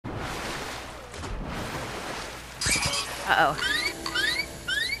Uh-oh.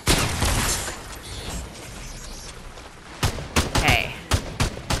 Okay.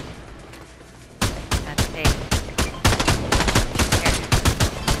 Let's see. Here.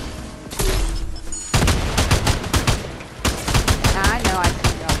 I know I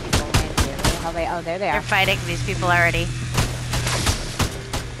see real people land here. Where the hell they? Oh, there they They're are. fighting these people already.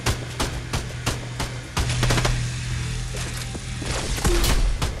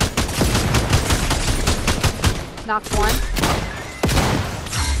 Knocked one.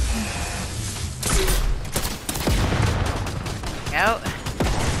 Go.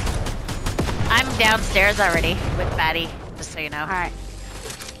 I'm downstairs already with Batty, just so you know. All right.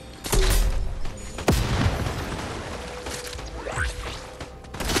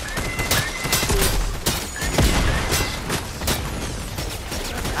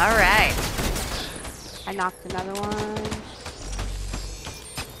 All right. I knocked another one.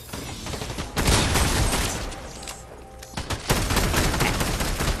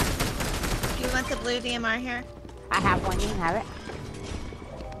 Do you want the blue DMR here? I have one. You can have it.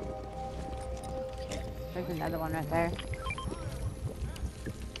 There's another one right there.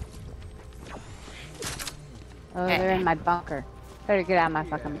 Oh, Okay. they're in my bunker. Better get out of my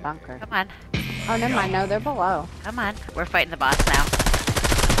fucking bunker. Come on. Oh, never mind. No, they're below. Come on. We're fighting the boss now.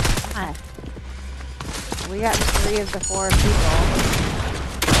 Come on. We got 3 of the 4 people.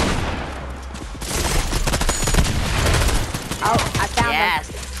 Oh, I found them.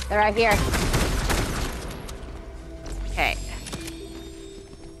 Yes. They're right here. Okay.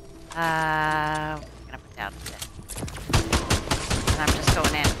 I'm gonna put down this. And I'm just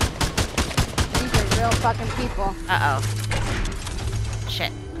going in. These are real fucking people. Uh-oh.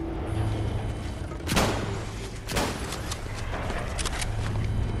 Shit.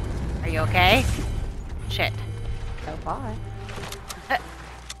 Are you okay? Shit. So far.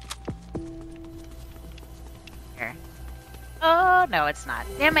 Here. Oh, no, it's not.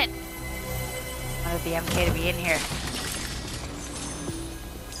 Damn it. I wanted the MK to be in here.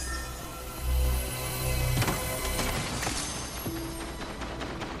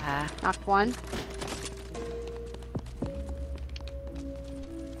 Knocked one.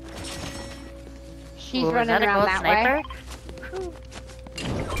 She's Ooh, was running that a around gold that sniper? way.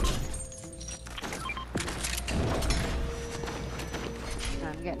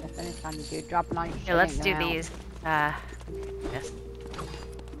 I'm getting the finish on you, dude. Dropping on your shit. Here, let's ain't do gonna help. these. Yes.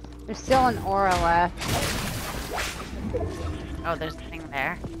 There's still an aura left. Oh, there's a thing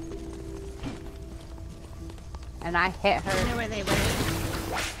there. And I hit I know her. where they went.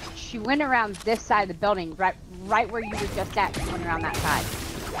 She went around this side of the building, right where you were just at. She went around that side.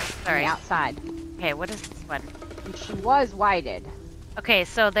 On Sorry. the outside. Okay, what is this one? And she was whited. Okay,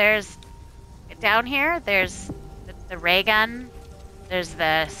 so there's down here. There's the ray gun. There's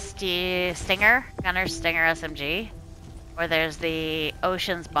the Stinger, Gunner Stinger SMG, or there's the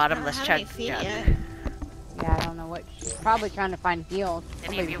Ocean's Bottomless I don't Chug have any feet Jug. yet. Yeah, I don't know what. She's probably trying to find heals.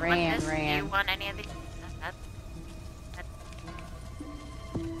 Any of Probably you ran. want this? Do you want any of these? That-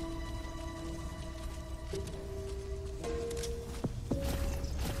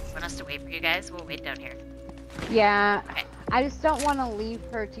 Want us to wait for you guys? We'll wait down here. Yeah, Okay. I just don't want to leave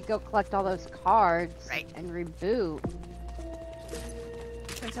her to go collect all those cards Right. and reboot.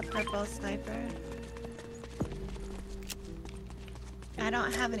 There's a purple sniper. I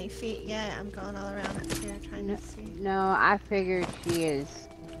don't have any feet yet. I'm going all around up here trying to see. No, I figured she is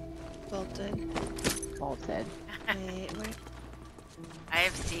Bolted. bolted. Wait, where? I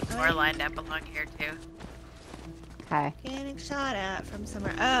have C4 lined up along here too. Okay. Getting shot at from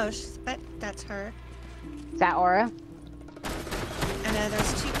somewhere. Oh, but that's her. Is that Aura? I know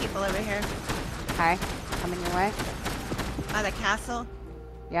there's 2 people over here. Okay. Coming your way? By the castle.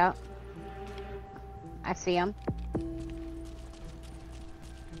 Yep. I see him.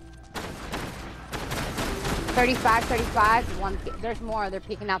 35, 35. There's more. They're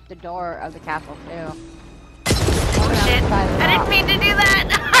peeking out the door of the castle too. Oh shit! I didn't mean to do that!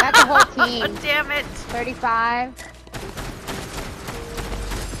 That's a whole team. Oh, damn it! 35.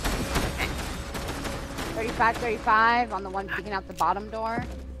 35, 35 on the one peeking out the bottom door.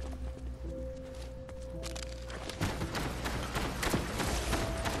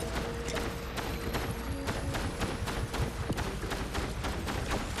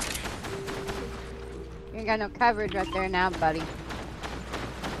 You ain't got no coverage right there now, buddy.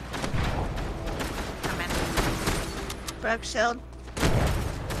 Come in. Broke shield.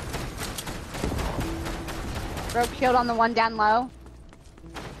 Broke shield on the one down low.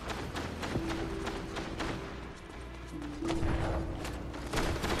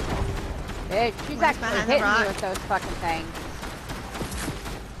 Bitch, she's One's actually behind the hitting me rock. with those fucking things.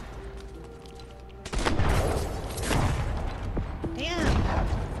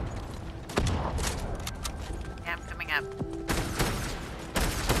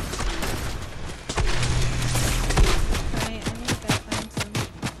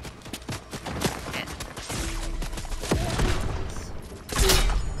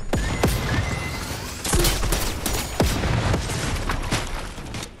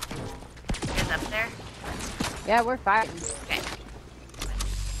 Yeah, we're fighting. Okay.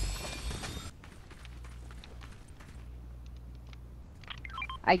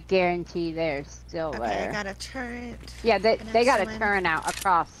 I guarantee they're still Okay, there. I got a turret. Yeah, they And got a someone- turn out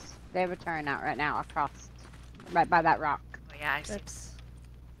across. They have a turn out right now across, right by that rock. Oh yeah, I see. Oops.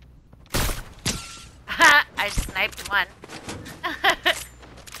 I sniped one.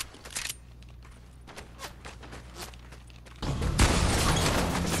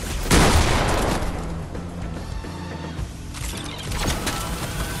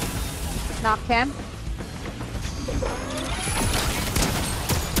 Knock him.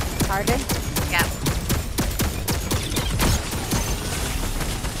 Target. Yep.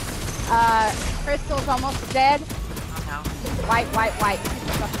 Crystal's almost dead. Oh no. White.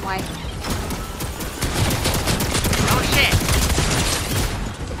 Fucking white. Oh shit.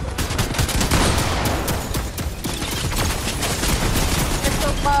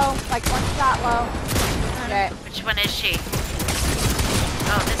 Crystal's low, like one shot low. Okay. Which one is she?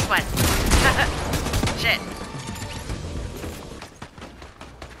 Oh, this one. Shit.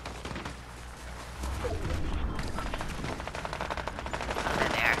 Oh, they're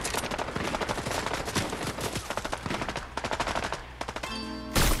there.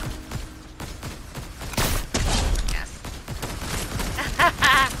 Yes.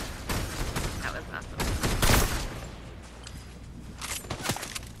 That was awesome.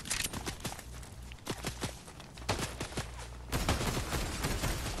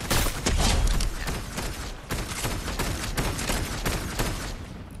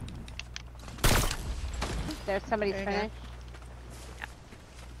 There's somebody's There you go. finished.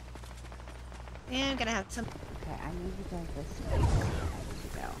 Yeah, I'm gonna have some. Okay, I need you guys this way. There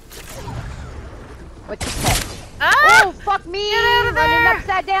you go. What you say? Ah! Oh, fuck me! Get out of Running there!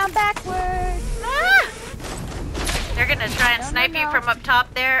 upside down backwards. Ah! They're gonna try and No, no, snipe you no. from up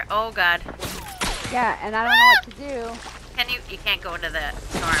top there. Oh god. Yeah, and I don't know what to do. Can you? You can't go into the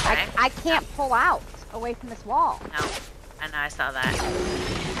storm, right? I can't pull out away from this wall. No. I know. I saw that.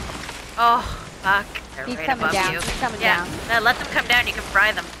 Oh fuck! They're He's right coming above down. you. He's coming Yeah. down. Let them come down. You can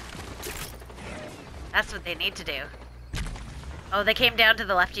fry them. That's what they need to do. Oh, they came down to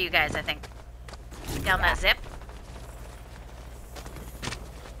the left of you guys. I think. Down that zip.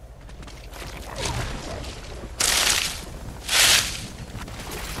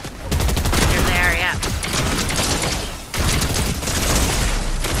 They're there. Yeah.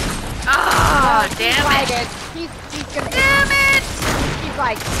 Oh, He's damn it! lighted. He's gonna. Damn it! He's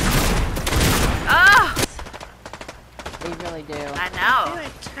like, Oh, they really do. I Do know. a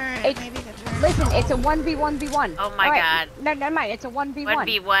turret. It- Maybe the turret. Listen, it's a 1v1v1. Oh my Alright, god. No, never mind. It's a 1v1.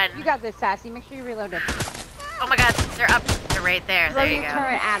 1v1. You got this, Sassy. Make sure you reload it. Oh my god, they're up. They're right there. Throw There you your go.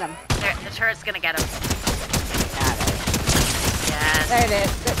 turret at him. The turret's gonna get him. Got it. Yes. There it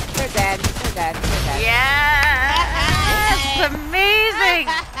is. They're dead. They're dead. They're dead. Yes! Amazing!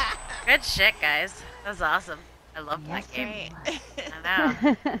 Good shit, guys. That was awesome. I love Yes, that game. Great. I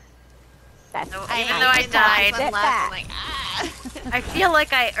know. Sassy. So I even hate though I the last died, one Get left, back. I'm like, ah. I feel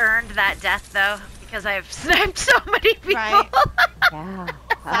like I earned that death though, because I've sniped so many people. Right. Yeah.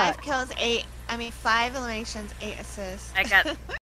 5 kills, 5 eliminations, 8 assists. I got